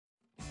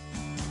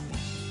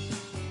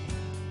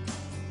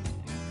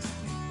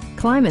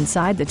Climb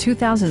inside the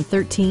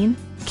 2013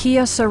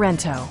 Kia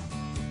Sorento.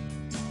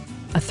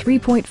 A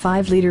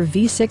 3.5-liter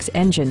V6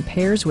 engine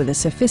pairs with a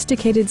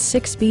sophisticated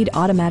 6-speed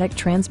automatic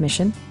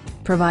transmission,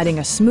 providing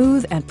a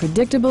smooth and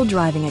predictable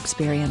driving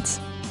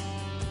experience.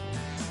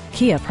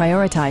 Kia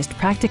prioritized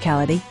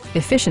practicality,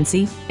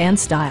 efficiency, and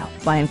style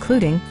by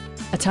including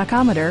a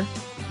tachometer,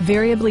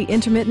 variably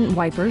intermittent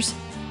wipers,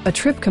 a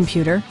trip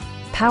computer,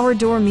 power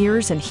door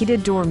mirrors and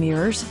heated door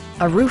mirrors,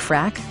 a roof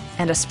rack,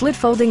 and a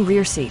split-folding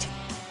rear seat.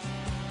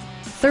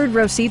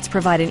 Third-row seats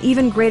provide an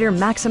even greater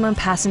maximum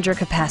passenger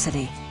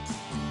capacity.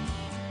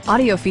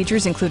 Audio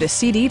features include a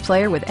CD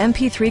player with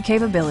MP3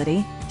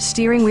 capability,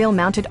 steering wheel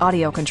mounted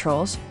audio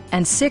controls,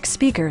 and 6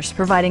 speakers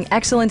providing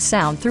excellent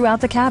sound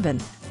throughout the cabin.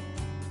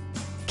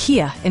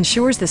 Kia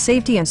ensures the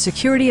safety and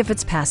security of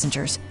its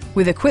passengers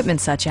with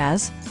equipment such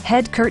as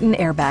head curtain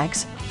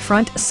airbags,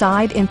 front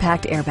side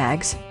impact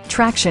airbags,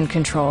 traction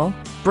control,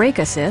 brake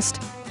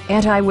assist,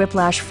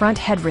 anti-whiplash front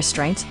head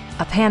restraints,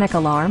 a panic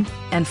alarm,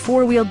 and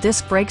 4-wheel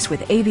disc brakes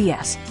with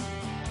ABS.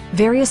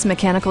 Various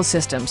mechanical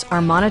systems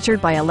are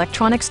monitored by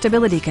electronic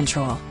stability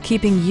control,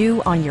 keeping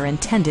you on your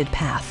intended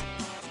path.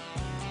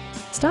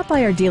 Stop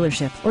by our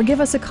dealership or give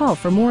us a call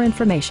for more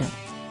information.